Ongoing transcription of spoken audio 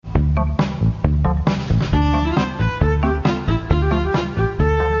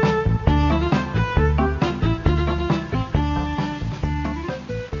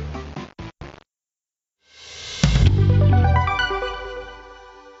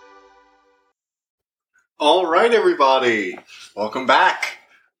All right, everybody. Welcome back.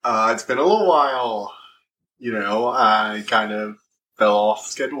 It's been a little while. I kind of fell off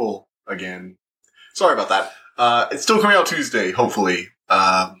schedule again. Sorry about that. It's still coming out Tuesday, hopefully.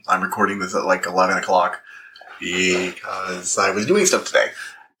 I'm recording this at like 11 o'clock because I was doing stuff today.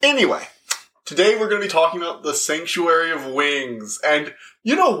 Anyway, today we're going to be talking about The Sanctuary of Wings. And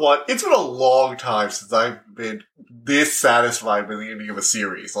you know what? It's been a long time since I've been this satisfied with the ending of a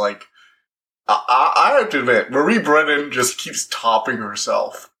series. I have to admit, Marie Brennan just keeps topping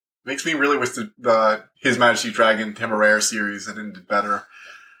herself. Makes me really wish the His Majesty's Dragon Temeraire series had ended better.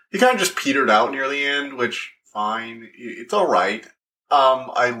 He kind of just petered out near the end, which, fine. It's alright.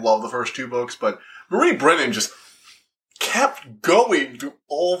 I love the first two books, but Marie Brennan just kept going through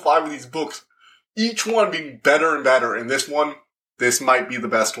all 5 of these books. Each one being better and better, and this might be the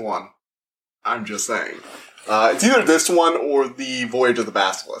best one. I'm just saying. It's either this one or the Voyage of the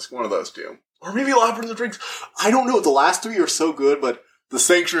Basilisk, one of those two. Or maybe Labyrinth of the Drakes. I don't know. The last 3 are so good, but The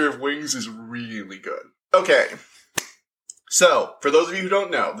Sanctuary of Wings is really good. Okay. So, for those of you who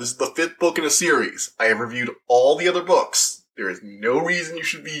don't know, this is the 5th book in a series. I have reviewed all the other books. There is no reason you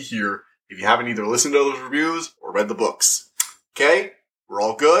should be here if you haven't either listened to those reviews or read the books. Okay? We're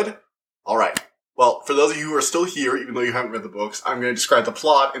all good? Alright. Well, for those of you who are still here, even though you haven't read the books, I'm going to describe the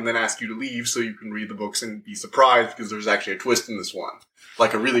plot and then ask you to leave so you can read the books and be surprised because there's actually a twist in this one.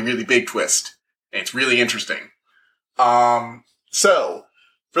 Like a really, really big twist. And it's really interesting. So,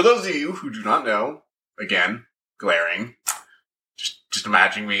 for those of you who do not know, again, glaring, just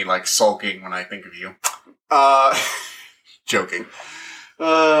imagine me like sulking when I think of you. Joking.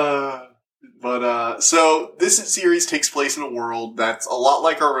 So this series takes place in a world that's a lot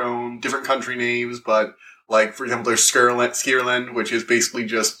like our own, different country names, but like, for example, there's Skierland, which is basically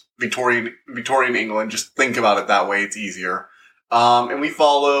just Victorian England. Just think about it that way, it's easier. And we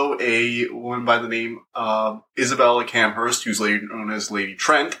follow a woman by the name of Isabella Camhurst, who's known as Lady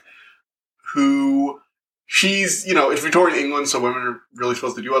Trent, who she's, it's Victorian England, so women are really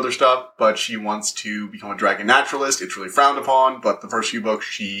supposed to do other stuff, but she wants to become a dragon naturalist. It's really frowned upon, but the first few books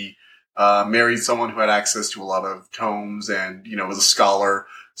she married someone who had access to a lot of tomes and, was a scholar.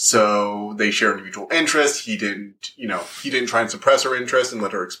 So they shared a mutual interest. He didn't try and suppress her interest and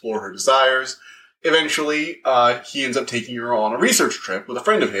let her explore her desires. Eventually, he ends up taking her on a research trip with a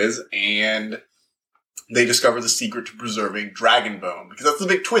friend of his, and they discover the secret to preserving dragon bone, because that's the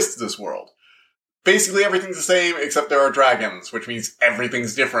big twist of this world. Basically, everything's the same, except there are dragons, which means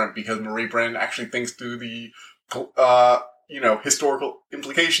everything's different, because Marie Brennan actually thinks through the, historical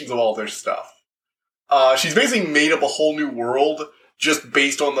implications of all this stuff. She's basically made up a whole new world just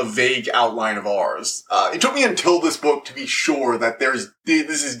based on the vague outline of ours. It took me until this book to be sure that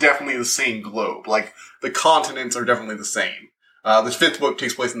this is definitely the same globe. Like, the continents are definitely the same. This 5th book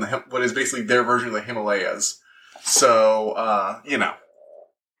takes place in what is basically their version of the Himalayas. So,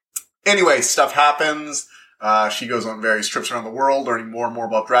 Anyway, stuff happens. She goes on various trips around the world, learning more and more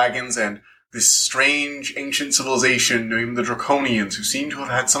about dragons, and this strange ancient civilization named the Draconians, who seem to have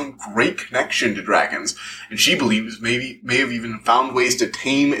had some great connection to dragons, and she believes may have even found ways to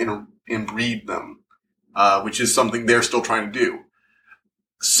tame and breed them, which is something they're still trying to do.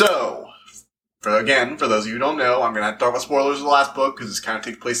 So, for those of you who don't know, I'm going to have to talk about spoilers of the last book, because this kind of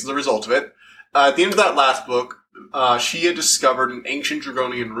takes place as a result of it. At the end of that last book, she had discovered an ancient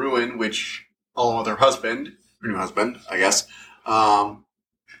Draconian ruin, which, along with her new husband, I guess,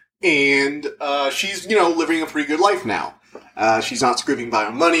 and she's, living a pretty good life now. She's not scraping by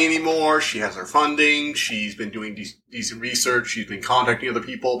on money anymore. She has her funding. She's been doing decent research. She's been contacting other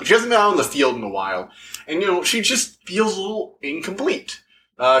people, but she hasn't been out in the field in a while. And, she just feels a little incomplete.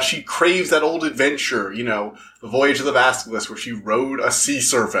 She craves that old adventure, the Voyage of the Basilisk, where she rode a sea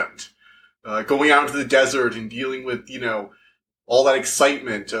serpent. Going out into the desert and dealing with, all that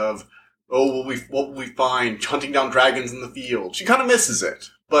excitement of, what will we find? Hunting down dragons in the field. She kind of misses it.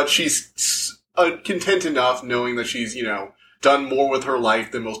 But she's content enough knowing that she's, done more with her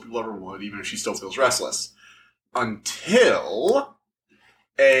life than most people ever would, even if she still feels restless. Until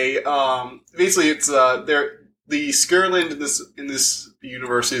basically it's, the Skierland in this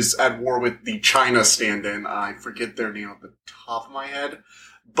universe is at war with the China stand-in. I forget their name off the top of my head.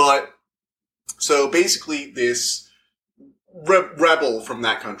 But, so basically this rebel from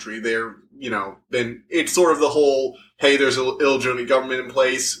that country, they're, then it's sort of the whole, hey, there's an illegitimate government in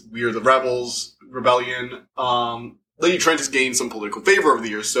place, we are the rebellion. Lady Trent has gained some political favor over the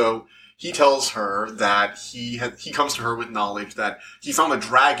years, so he tells her that he comes to her with knowledge that he found a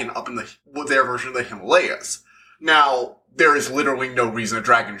dragon up in their version of the Himalayas. Now, there is literally no reason a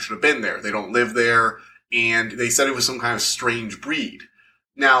dragon should have been there. They don't live there, and they said it was some kind of strange breed.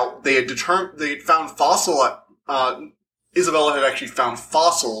 Now, they had found Isabella had actually found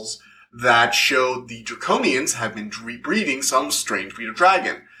fossils that showed the Draconians had been breeding some strange breed of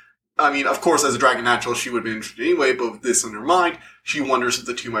dragon. I mean, of course, as a dragon naturalist, she would have been interested anyway, but with this in her mind, she wonders if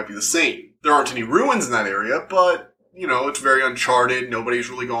the two might be the same. There aren't any ruins in that area, but, it's very uncharted. Nobody's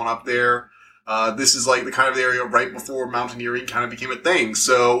really gone up there. This is like the kind of area right before mountaineering kind of became a thing,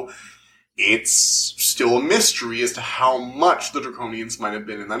 so it's still a mystery as to how much the Draconians might have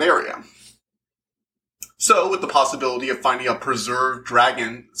been in that area. So, with the possibility of finding a preserved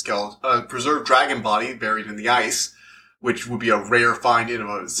dragon body buried in the ice, which would be a rare find in and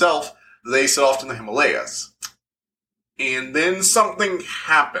of itself, they set off to the Himalayas. And then something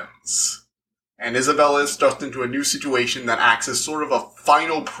happens. And Isabella is thrust into a new situation that acts as sort of a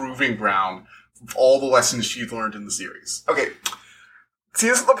final proving ground of all the lessons she's learned in the series. Okay. See,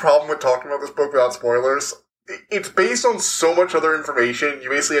 this is the problem with talking about this book without spoilers. It's based on so much other information. You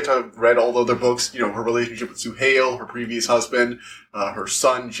basically have to have read all the other books, her relationship with Suhail, her previous husband, her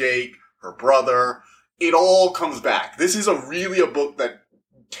son Jake, her brother. It all comes back. This is really a book that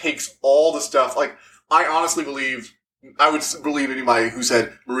takes all the stuff. Like, I honestly I would believe anybody who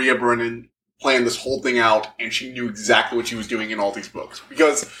said Maria Brennan planned this whole thing out and she knew exactly what she was doing in all these books.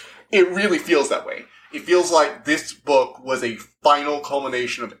 Because it really feels that way. It feels like this book was a final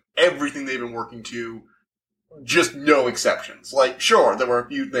culmination of everything they've been working to. Just no exceptions. Like, sure, there were a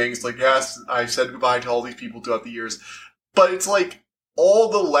few things, like, yes, I said goodbye to all these people throughout the years, but it's like, all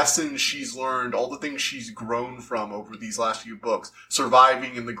the lessons she's learned, all the things she's grown from over these last few books,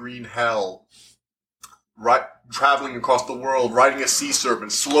 surviving in the Green Hell, traveling across the world, riding a sea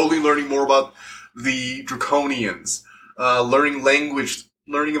serpent, slowly learning more about the Draconians, learning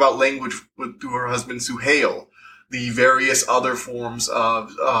about language through her husband Suhail, the various other forms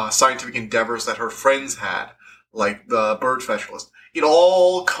of scientific endeavors that her friends had, like the bird specialist. It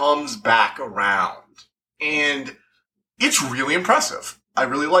all comes back around. And it's really impressive. I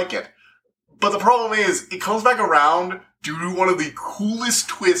really like it. But the problem is, it comes back around due to one of the coolest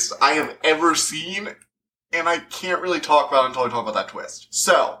twists I have ever seen, and I can't really talk about it until I talk about that twist.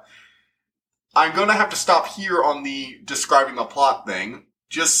 So, I'm gonna have to stop here on the describing the plot thing.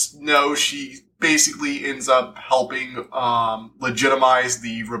 Just know she basically ends up helping legitimize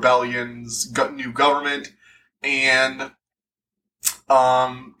the rebellion's new government and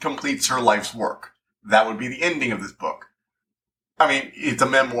completes her life's work. That would be the ending of this book. I mean, it's a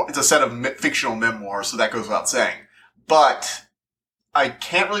memoir. It's a set of fictional memoirs, so that goes without saying. But I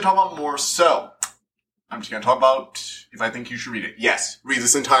can't really talk about more, so I'm just going to talk about if I think you should read it. Yes, read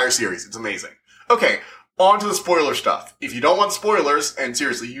this entire series. It's amazing. Okay, on to the spoiler stuff. If you don't want spoilers, and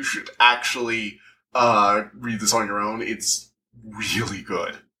seriously, you should actually read this on your own. It's really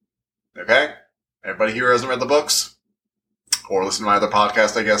good. Okay? Everybody here hasn't read the books? Or listen to my other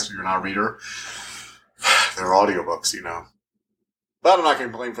podcast, I guess, if you're not a reader. They're audiobooks, But I'm not going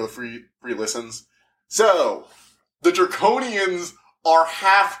to complain for the free listens. So, the Draconians are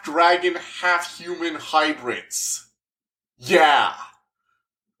half dragon, half human hybrids. Yeah.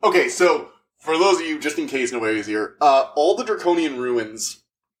 Okay, so, for those of you, just in case nobody's here, all the Draconian ruins,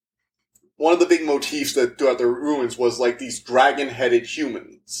 one of the big motifs that throughout the ruins was like these dragon-headed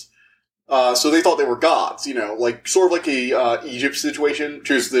humans. So they thought they were gods, sort of like a Egypt situation,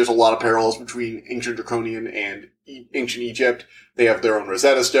 because there's a lot of parallels between ancient Draconian and ancient Egypt. They have their own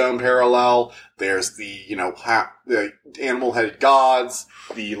Rosetta Stone parallel. There's the, the animal-headed gods,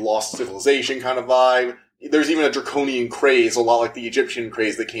 the lost civilization kind of vibe. There's even a Draconian craze, a lot like the Egyptian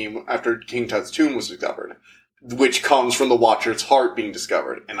craze that came after King Tut's tomb was discovered, which comes from the Watcher's heart being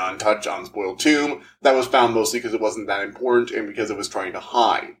discovered. An untouched, unspoiled tomb that was found mostly because it wasn't that important and because it was trying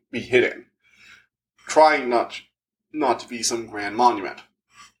to be hidden. Trying not to be some grand monument.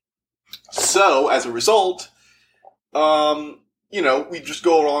 So, as a result, we just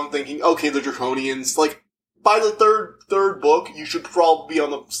go along thinking, okay, the Draconians, by the third book, you should probably be on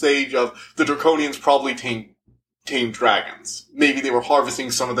the stage of the Draconians probably tamed dragons. Maybe they were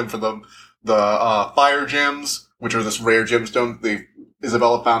harvesting some of them for the fire gems, which are this rare gemstone that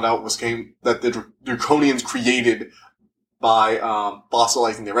Isabella found out that the Draconians created by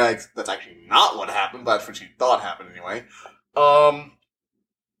fossilizing their eggs. That's actually not what happened, but that's what she thought happened anyway. And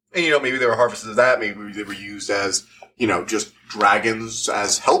maybe they were harvested as that, maybe they were used as, just dragons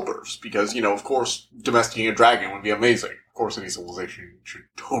as helpers, because, of course, domesticating a dragon would be amazing. Of course, any civilization should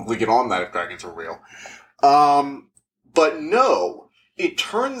totally get on that if dragons are real. But no, it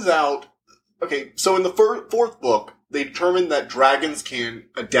turns out, okay, so in the fourth book, they determined that dragons can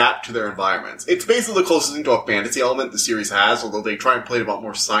adapt to their environments. It's basically the closest thing to a fantasy element the series has, although they try and play it about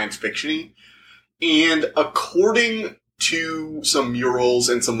more science fiction-y. And according to some murals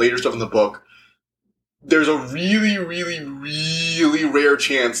and some later stuff in the book, there's a really, really, really rare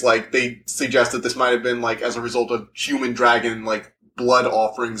chance, like, they suggest that this might have been, like, as a result of human-dragon, like, blood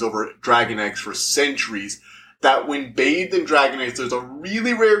offerings over dragon eggs for centuries, that when bathed in dragon eggs, there's a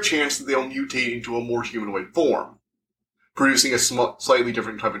really rare chance that they'll mutate into a more humanoid form, producing a slightly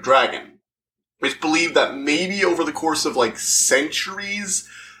different type of dragon. It's believed that maybe over the course of, like, centuries,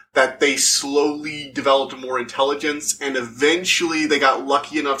 that they slowly developed more intelligence, and eventually they got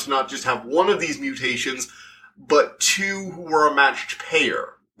lucky enough to not just have one of these mutations, but two who were a matched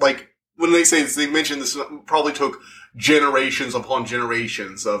pair. Like, when they say this, they mention this probably took generations upon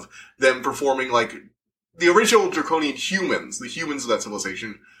generations of them performing, like, the original Draconian humans, the humans of that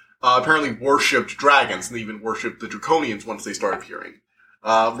civilization, apparently worshipped dragons, and they even worshipped the Draconians once they started appearing.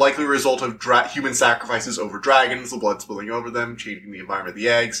 Likely a result of human sacrifices over dragons, the blood spilling over them, changing the environment of the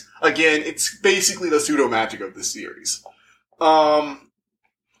eggs. Again, it's basically the pseudo-magic of this series. And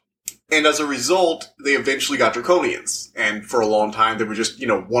as a result, they eventually got Draconians. And for a long time, they were just,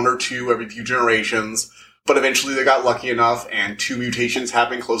 one or two every few generations. But eventually they got lucky enough, and two mutations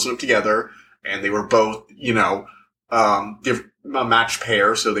happened close enough together, and they were both, a matched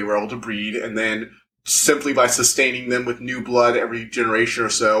pair, so they were able to breed, and then simply by sustaining them with new blood every generation or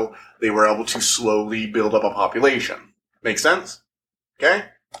so, they were able to slowly build up a population. Make sense? Okay?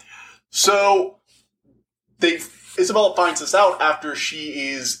 So, Isabella finds this out after she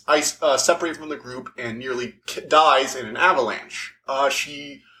is separated from the group and nearly dies in an avalanche.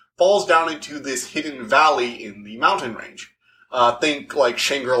 She falls down into this hidden valley in the mountain range. Think like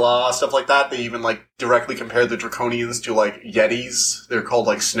Shangri-La, stuff like that. They even directly compared the Draconians to Yetis. They're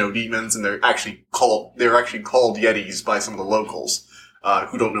called snow demons, and they're actually called Yetis by some of the locals,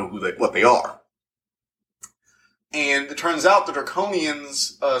 who don't know what they are. And it turns out the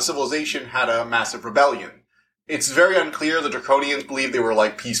Draconians, civilization had a massive rebellion. It's very unclear. The Draconians believed they were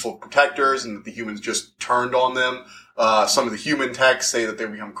peaceful protectors and that the humans just turned on them. Some of the human texts say that they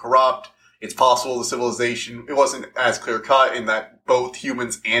become corrupt. It's possible the civilization, it wasn't as clear-cut in that both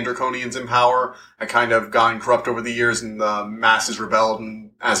humans and Draconians in power had kind of gotten corrupt over the years, and the masses rebelled, and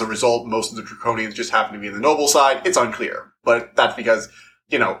as a result, most of the Draconians just happened to be in the noble side. It's unclear. But that's because,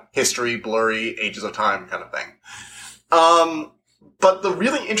 history, blurry, ages of time kind of thing. But the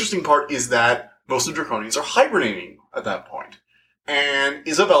really interesting part is that most of the Draconians are hibernating at that point. And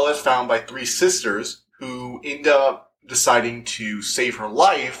Isabella is found by three sisters who end up deciding to save her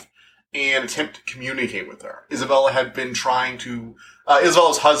life and attempt to communicate with her. Isabella's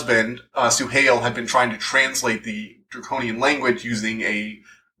husband, Suhail, had been trying to translate the Draconian language using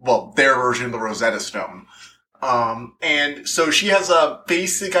their version of the Rosetta Stone. And so she has a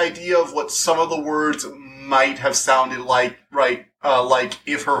basic idea of what some of the words might have sounded like, right? Like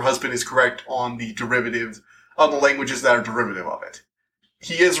if her husband is correct on the derivative, on the languages that are derivative of it.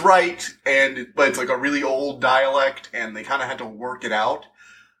 He is right, but it's a really old dialect, and they kind of had to work it out.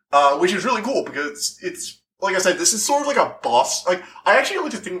 Which is really cool because it's, like I said, this is sort of like a boss. I actually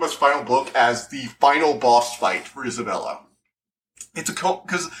like to think of this final book as the final boss fight for Isabella.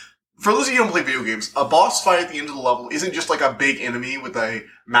 Because for those of you who don't play video games, a boss fight at the end of the level isn't just a big enemy with a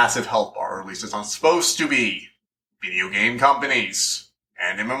massive health bar, or at least it's not supposed to be. Video game companies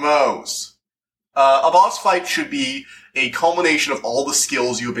and MMOs. A boss fight should be a culmination of all the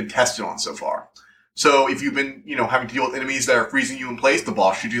skills you have been tested on so far. So if you've been, having to deal with enemies that are freezing you in place, the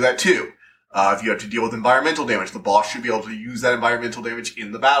boss should do that too. If you have to deal with environmental damage, the boss should be able to use that environmental damage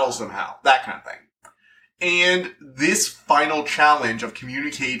in the battle somehow. That kind of thing. And this final challenge of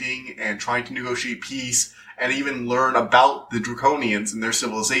communicating and trying to negotiate peace and even learn about the Draconians and their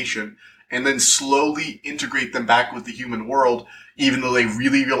civilization, and then slowly integrate them back with the human world, even though they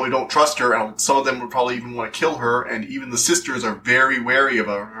really, really don't trust her, and some of them would probably even want to kill her, and even the sisters are very wary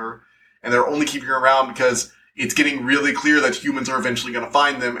about her. And they're only keeping her around because it's getting really clear that humans are eventually going to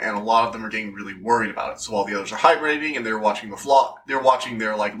find them, and a lot of them are getting really worried about it. So while the others are hibernating and they're watching the flock, they're watching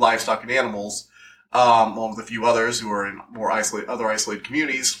their livestock and animals, along with a few others who are in other isolated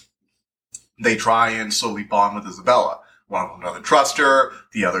communities, they try and slowly bond with Isabella. One of them doesn't trust her.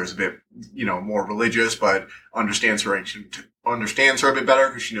 The other is a bit, more religious, but understands her a bit better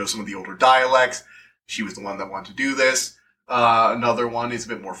because she knows some of the older dialects. She was the one that wanted to do this. Another one is a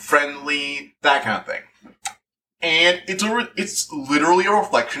bit more friendly, that kind of thing. And it's literally a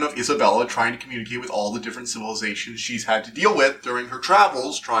reflection of Isabella trying to communicate with all the different civilizations she's had to deal with during her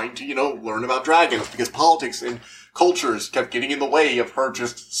travels, trying to, learn about dragons, because politics and cultures kept getting in the way of her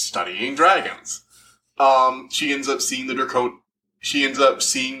just studying dragons. She ends up seeing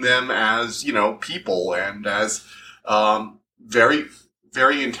them as, people, and as, very,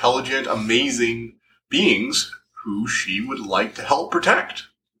 very intelligent, amazing beings who she would like to help protect.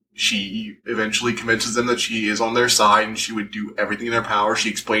 She eventually convinces them that she is on their side and she would do everything in their power. She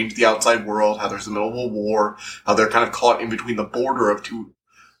explained to the outside world how there's the middle of a war, how they're kind of caught in between the border of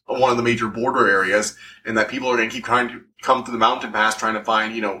one of the major border areas, and that people are going to keep trying to come to the mountain pass trying to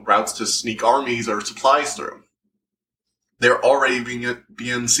find, routes to sneak armies or supplies through. They're already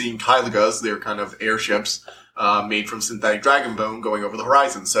being seeing Kylagas, they're kind of airships, made from synthetic dragon bone going over the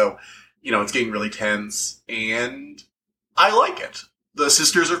horizon. So, it's getting really tense, and I like it. The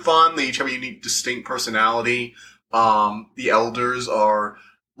sisters are fun. They each have a unique, distinct personality. The elders are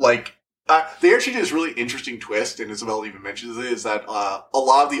they actually did this really interesting twist, and Isabel even mentions it, is that a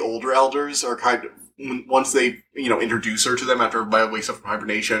lot of the older elders are kind of, once they, introduce her to them after everybody wakes up from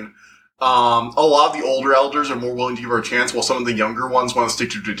hibernation, a lot of the older elders are more willing to give her a chance, while some of the younger ones want to stick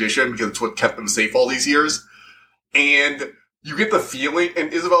to tradition because it's what kept them safe all these years. And you get the feeling,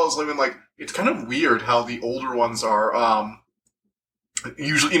 and Isabella's living it's kind of weird how the older ones are,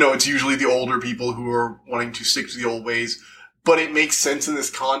 usually, it's usually the older people who are wanting to stick to the old ways, but it makes sense in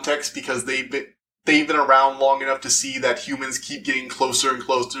this context because they've been around long enough to see that humans keep getting closer and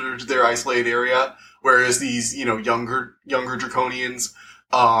closer to their isolated area, whereas these, younger Draconians,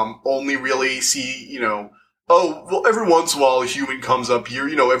 only really see, every once in a while a human comes up here,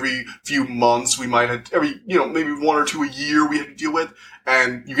 every few months we might have, maybe one or two a year we have to deal with,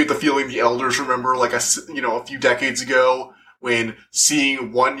 and you get the feeling the elders remember a few decades ago, when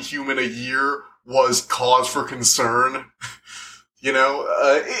seeing one human a year was cause for concern.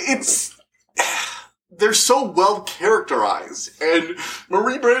 They're so well characterized, and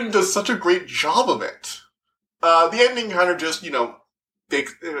Marie Brennan does such a great job of it. The ending kind of just, the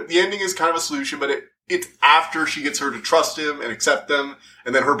ending is kind of a solution, but it's after she gets her to trust him and accept them,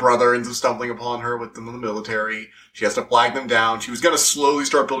 and then her brother ends up stumbling upon her with them in the military. She has to flag them down. She was going to slowly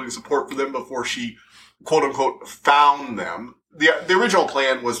start building support for them before she quote-unquote found them. The original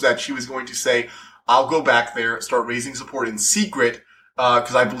plan was that she was going to say, I'll go back there, start raising support in secret,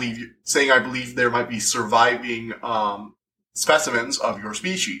 because I believe there might be surviving specimens of your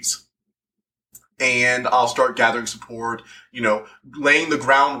species. And I'll start gathering support, laying the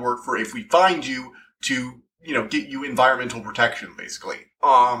groundwork for if we find you to, get you environmental protection, basically.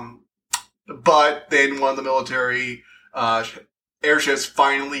 But then one of the military airships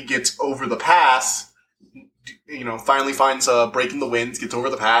finally gets over the pass, finally finds a break in the winds, gets over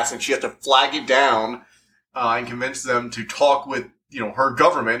the pass, and she has to flag it down and convince them to talk with, her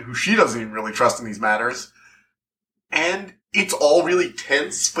government, who she doesn't even really trust in these matters. And it's all really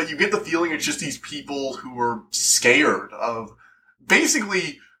tense, but you get the feeling it's just these people who are scared of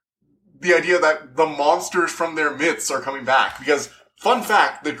basically the idea that the monsters from their myths are coming back. Because, fun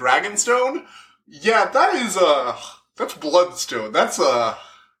fact, the Dragonstone, yeah, that's Bloodstone. That's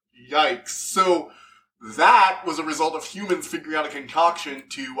yikes. So, that was a result of humans figuring out a concoction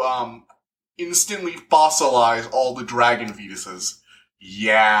to, instantly fossilize all the dragon fetuses.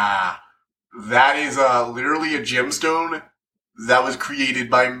 Yeah. That is, literally a gemstone that was created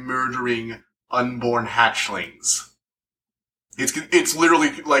by murdering unborn hatchlings. It's literally,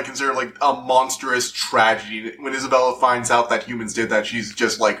 considered, a monstrous tragedy. When Isabella finds out that humans did that, she's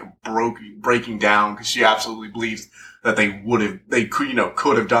just, breaking down, because she absolutely believes that they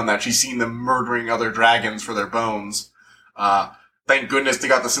could have done that. She's seen them murdering other dragons for their bones. Thank goodness they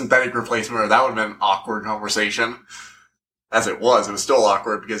got the synthetic replacement, or that would have been an awkward conversation. As it was still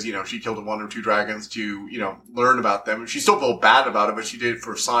awkward because, she killed one or two dragons to, learn about them. And she still felt bad about it, but she did it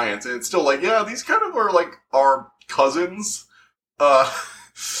for science. And it's still these kind of are our cousins.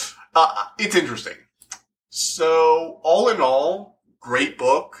 It's interesting. So, all in all, great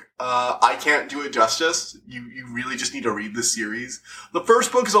book. I can't do it justice. You really just need to read this series. The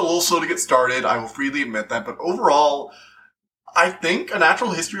first book is a little slow to get started. I will freely admit that. But overall, I think A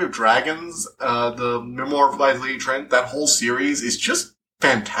Natural History of Dragons, the memoir of Lady Trent, that whole series is just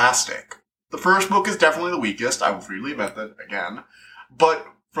fantastic. The first book is definitely the weakest. I will freely admit that again. But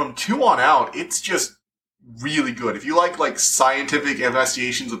from 2 on out, it's just really good. If you like scientific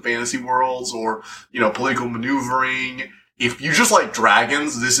investigations of fantasy worlds or, political maneuvering, if you just like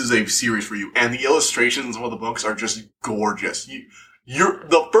dragons, this is a series for you. And the illustrations of the books are just gorgeous.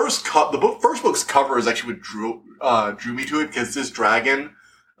 The first book's cover is actually what drew me to it, because this dragon,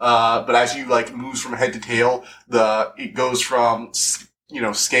 but as you moves from head to tail, it goes from,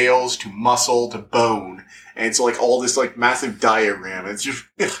 scales to muscle to bone. And it's all this massive diagram. It's just,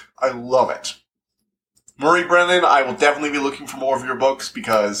 I love it. Marie Brennan, I will definitely be looking for more of your books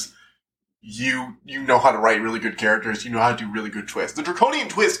because you know how to write really good characters. You know how to do really good twists. The Draconian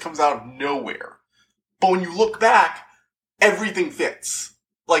twist comes out of nowhere. But when you look back, everything fits.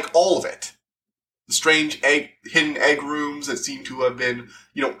 All of it. strange hidden egg rooms that seem to have been,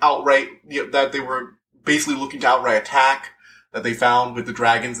 that they were basically looking to outright attack, that they found with the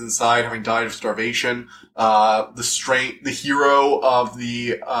dragons inside having died of starvation. The hero of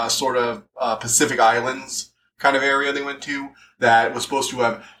the Pacific Islands kind of area they went to that was supposed to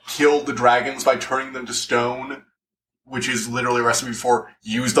have killed the dragons by turning them to stone, which is literally a recipe for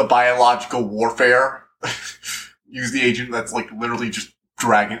use the biological warfare. Use the agent that's like literally just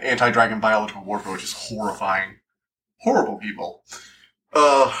anti-dragon biological warfare, which is horrifying. Horrible people.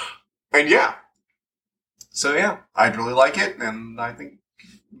 And yeah. So yeah, I'd really like it, and I think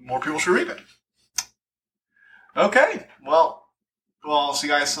more people should read it. Okay, well, I'll see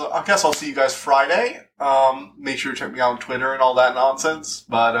you guys. I guess I'll see you guys Friday. Make sure to check me out on Twitter and all that nonsense.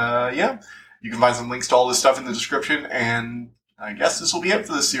 But yeah, you can find some links to all this stuff in the description. And I guess this will be it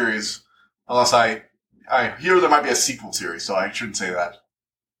for this series, unless I hear there might be a sequel series, so I shouldn't say that.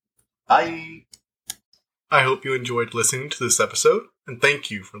 Bye. I hope you enjoyed listening to this episode, and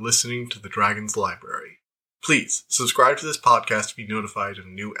thank you for listening to the Dragon's Library. Please subscribe to this podcast to be notified of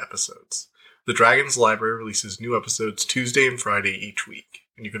new episodes. The Dragon's Library releases new episodes Tuesday and Friday each week,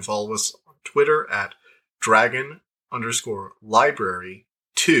 and you can follow us on Twitter at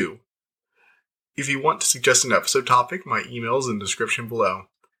dragon_library2. If you want to suggest an episode topic, my email is in the description below.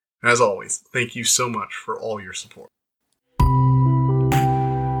 And as always, thank you so much for all your support.